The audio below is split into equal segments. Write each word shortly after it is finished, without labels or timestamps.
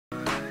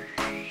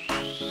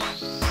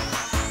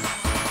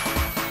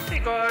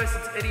guys,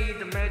 it's Eddie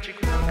the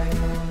Magic Monk.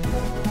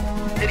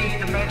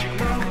 Eddie the Magic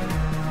Monk.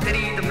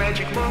 Eddie the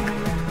Magic Monk.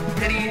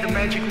 Eddie the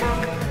Magic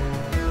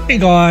Monk. Hey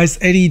guys,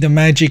 Eddie the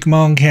Magic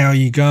Monk, how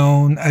you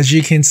going? As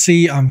you can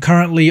see, I'm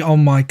currently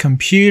on my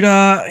computer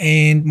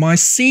and my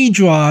C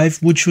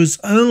drive, which was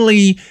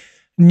only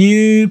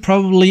new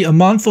probably a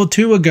month or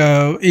two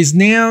ago, is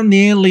now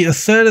nearly a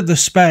third of the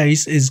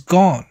space is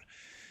gone.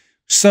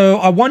 So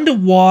I wonder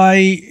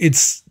why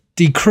it's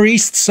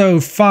decreased so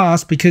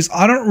fast, because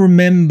I don't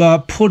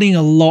remember putting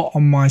a lot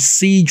on my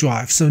C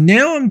drive. So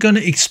now I'm going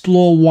to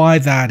explore why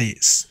that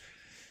is.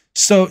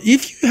 So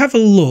if you have a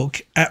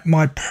look at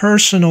my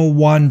personal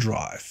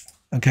OneDrive,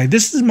 okay,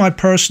 this is my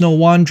personal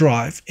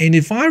OneDrive. And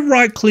if I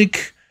right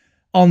click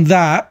on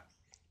that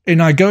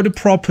and I go to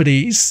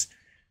properties,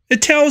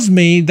 it tells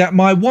me that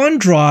my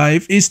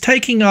OneDrive is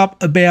taking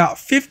up about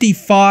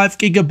 55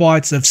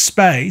 gigabytes of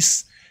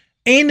space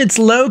and it's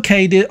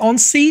located on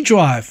C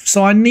drive.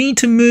 So I need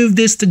to move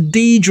this to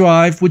D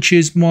drive, which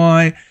is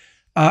my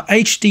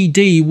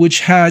HDD,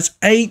 which has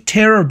 8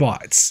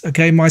 terabytes.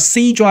 Okay, my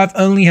C drive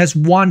only has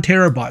 1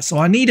 terabyte. So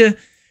I need to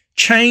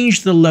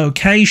change the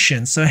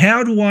location. So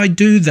how do I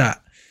do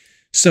that?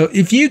 So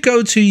if you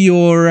go to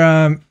your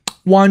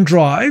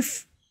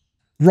OneDrive,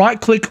 right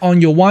click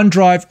on your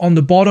OneDrive on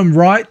the bottom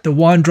right, the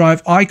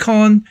OneDrive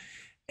icon.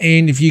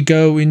 And if you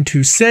go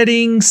into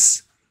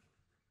settings,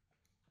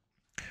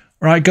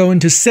 right, go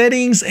into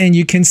settings and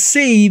you can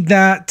see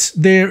that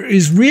there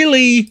is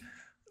really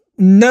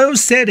no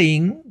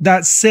setting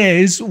that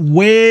says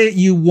where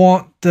you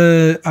want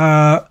the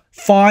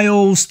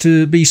files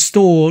to be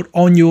stored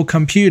on your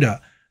computer.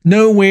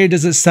 Nowhere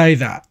does it say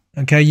that.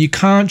 Okay, you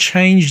can't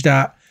change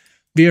that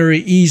very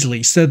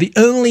easily. So the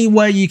only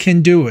way you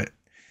can do it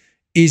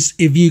is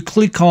if you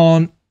click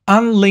on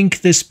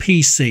unlink this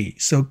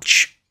PC. So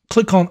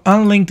click on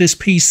unlink this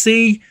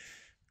PC,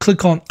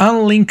 click on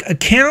unlink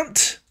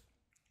account.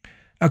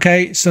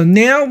 Okay, so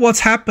now what's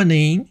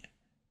happening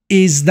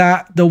is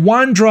that the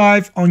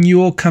OneDrive on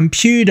your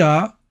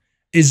computer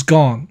is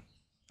gone.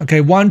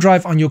 Okay,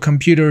 OneDrive on your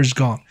computer is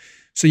gone.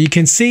 So you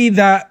can see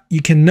that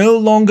you can no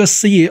longer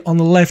see it on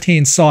the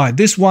left-hand side.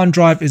 This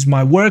OneDrive is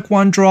my work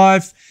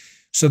OneDrive,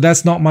 so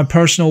that's not my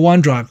personal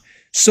OneDrive.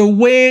 So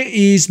where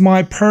is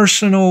my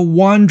personal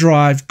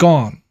OneDrive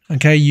gone?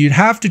 Okay, you'd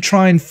have to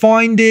try and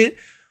find it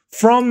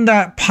from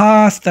that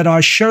path that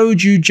I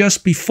showed you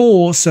just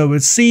before. So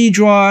it's C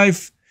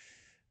drive.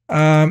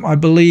 I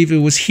believe it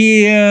was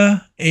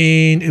here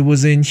and it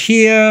was in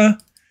here.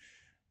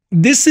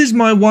 This is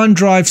my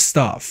OneDrive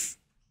stuff.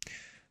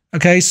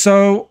 Okay,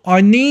 so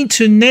I need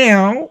to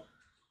now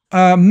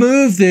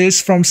move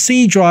this from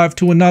C drive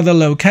to another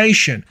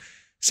location.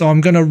 So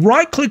I'm going to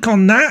right click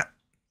on that.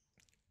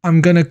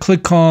 I'm going to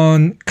click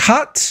on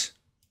cut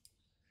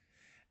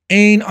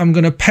and I'm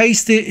going to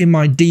paste it in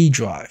my D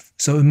drive.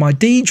 So in my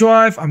D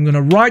drive, I'm going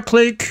to right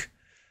click.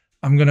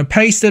 I'm going to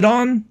paste it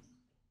on.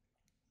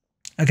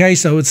 Okay,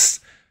 so it's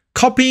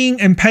copying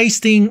and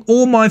pasting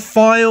all my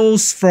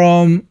files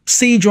from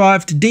C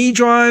drive to D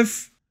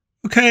drive.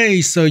 Okay,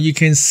 so you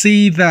can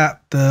see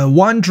that the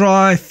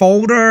OneDrive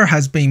folder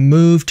has been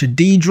moved to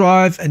D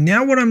drive. And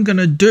now what I'm going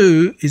to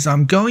do is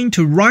I'm going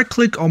to right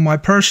click on my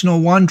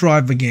personal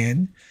OneDrive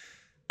again,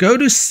 go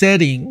to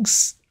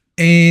settings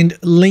and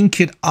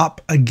link it up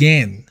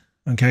again.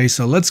 Okay,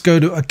 so let's go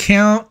to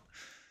account,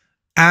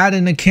 add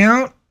an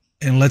account,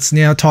 and let's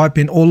now type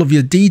in all of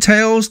your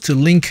details to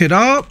link it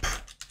up.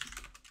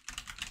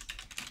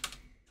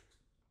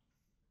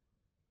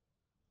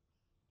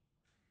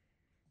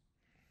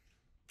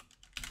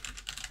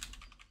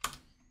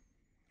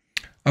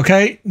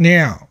 Okay,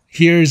 now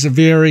here's a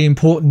very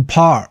important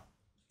part.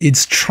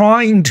 It's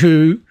trying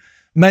to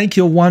make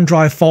your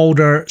OneDrive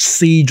folder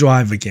C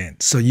drive again.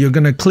 So you're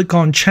going to click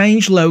on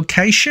change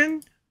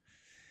location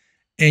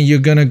and you're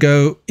going to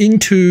go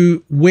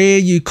into where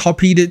you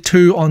copied it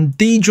to on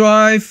D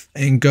drive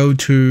and go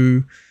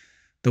to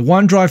the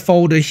OneDrive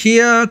folder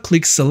here,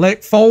 click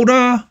select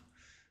folder,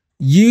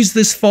 use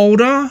this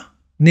folder.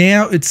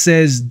 Now it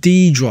says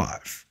D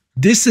drive.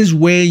 This is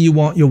where you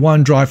want your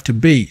OneDrive to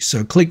be.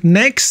 So click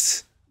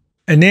next.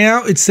 And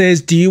now it says,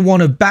 do you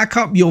want to back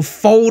up your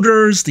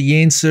folders?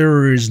 The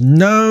answer is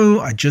no.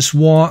 I just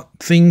want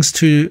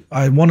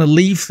I want to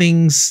leave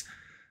things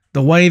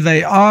the way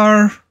they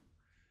are.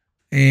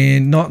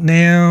 And not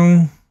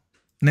now.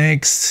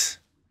 Next.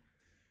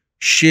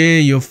 Share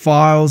your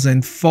files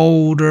and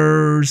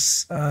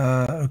folders.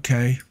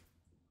 Okay.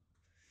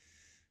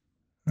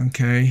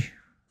 Okay.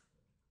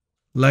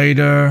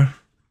 Later.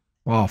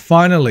 Well,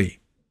 finally.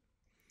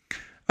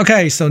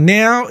 Okay, so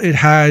now it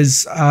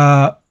has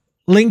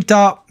linked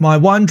up my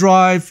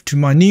OneDrive to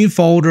my new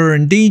folder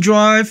in D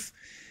drive.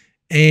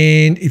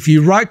 And if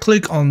you right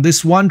click on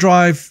this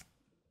OneDrive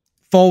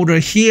folder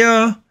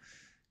here,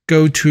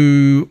 go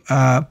to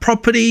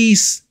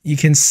properties, you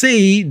can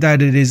see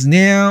that it is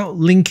now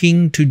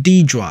linking to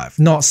D drive,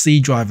 not C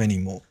drive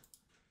anymore.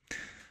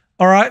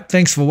 All right,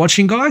 thanks for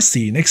watching, guys.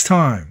 See you next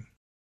time.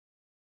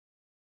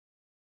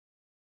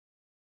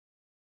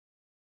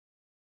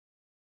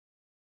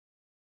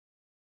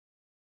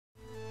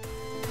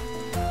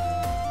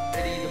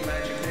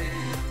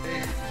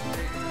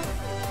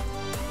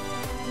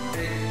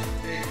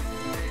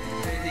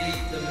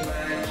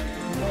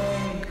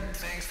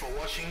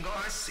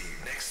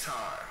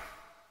 time.